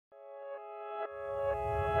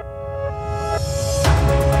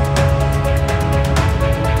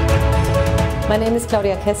My name is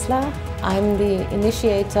Claudia Kessler. I'm the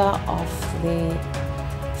initiator of the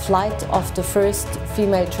flight of the first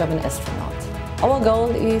female German astronaut. Our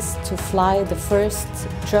goal is to fly the first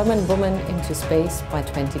German woman into space by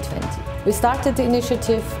 2020. We started the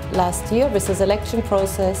initiative last year with a selection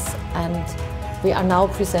process, and we are now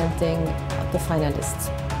presenting the finalists.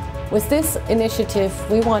 With this initiative,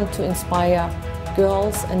 we want to inspire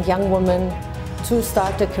girls and young women to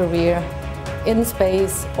start a career in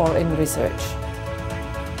space or in research.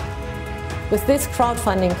 With this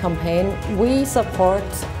crowdfunding campaign, we support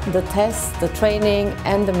the test, the training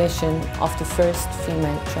and the mission of the first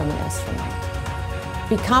female German astronaut.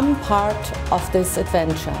 Become part of this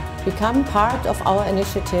adventure, become part of our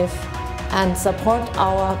initiative and support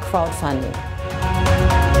our crowdfunding.